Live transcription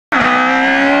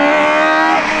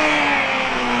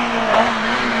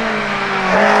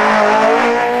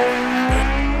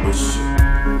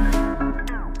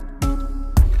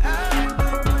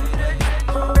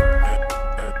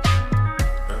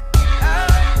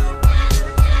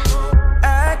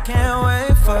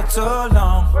too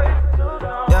long.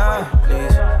 Yeah,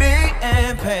 please be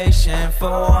impatient for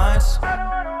once.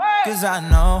 Cause I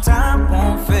know time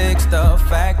won't fix the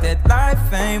fact that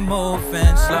life ain't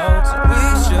moving slow. So we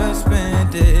should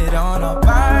spend it on our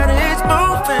bodies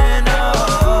moving.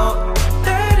 Oh,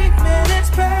 30 minutes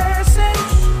passing,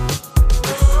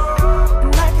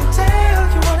 and I can tell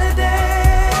you wanna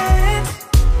dance.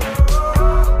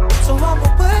 So I'ma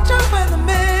put you in the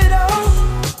middle,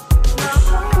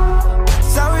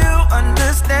 so you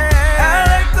understand. I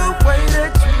like the way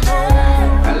that you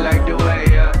move. I like the way,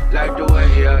 like the way,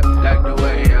 like the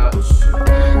way,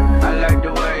 I like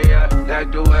the way,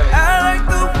 like the way. I like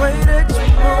the way that you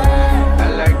move. I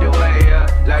like the way,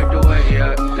 like the way,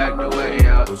 like the way,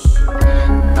 I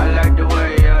like the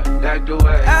way, like the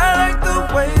way. I like the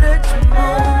way that you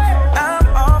move. I'm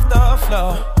off the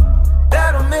floor, that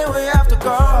don't mean we have to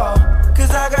go.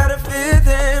 Cause I got a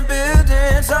feeling,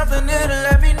 building something new to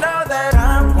let me know that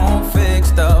I won't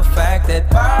fix the fact that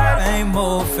vibe ain't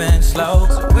moving slow.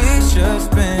 So we should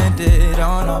spend it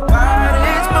on our body